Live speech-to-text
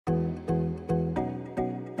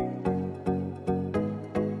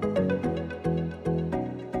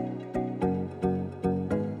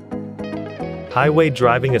Highway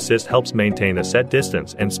driving assist helps maintain a set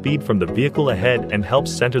distance and speed from the vehicle ahead and helps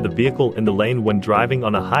center the vehicle in the lane when driving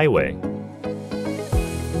on a highway.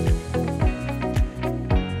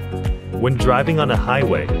 When driving on a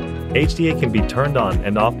highway, HDA can be turned on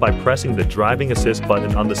and off by pressing the driving assist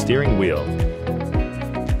button on the steering wheel.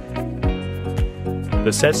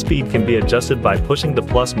 The set speed can be adjusted by pushing the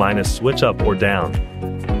plus-minus switch up or down.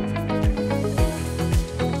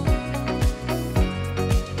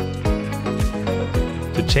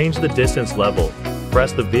 To change the distance level,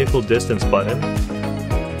 press the vehicle distance button.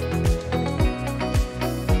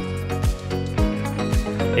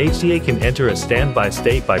 HDA can enter a standby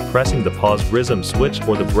state by pressing the pause rhythm switch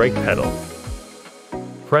or the brake pedal.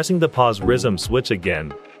 Pressing the pause rhythm switch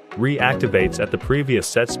again reactivates at the previous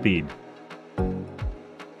set speed.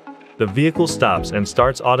 The vehicle stops and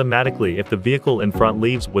starts automatically if the vehicle in front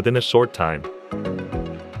leaves within a short time.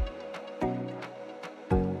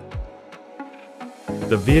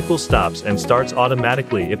 The vehicle stops and starts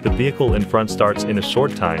automatically if the vehicle in front starts in a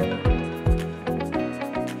short time.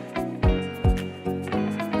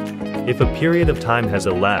 If a period of time has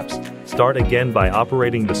elapsed, start again by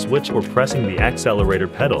operating the switch or pressing the accelerator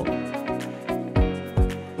pedal.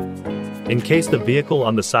 In case the vehicle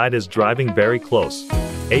on the side is driving very close,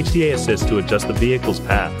 HDA assists to adjust the vehicle's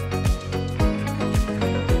path.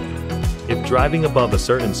 If driving above a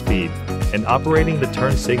certain speed, and operating the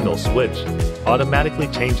turn signal switch automatically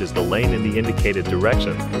changes the lane in the indicated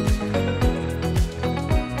direction.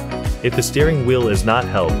 If the steering wheel is not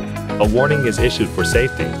held, a warning is issued for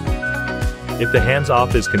safety. If the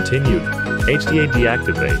hands-off is continued, HDA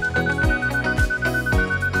deactivate.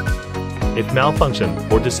 If malfunction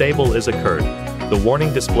or disable is occurred, the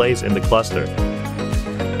warning displays in the cluster.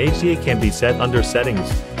 HDA can be set under Settings,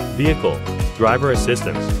 Vehicle, Driver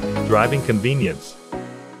Assistance, Driving Convenience.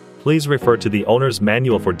 Please refer to the owner's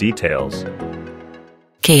manual for details.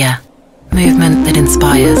 Kia, movement that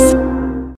inspires.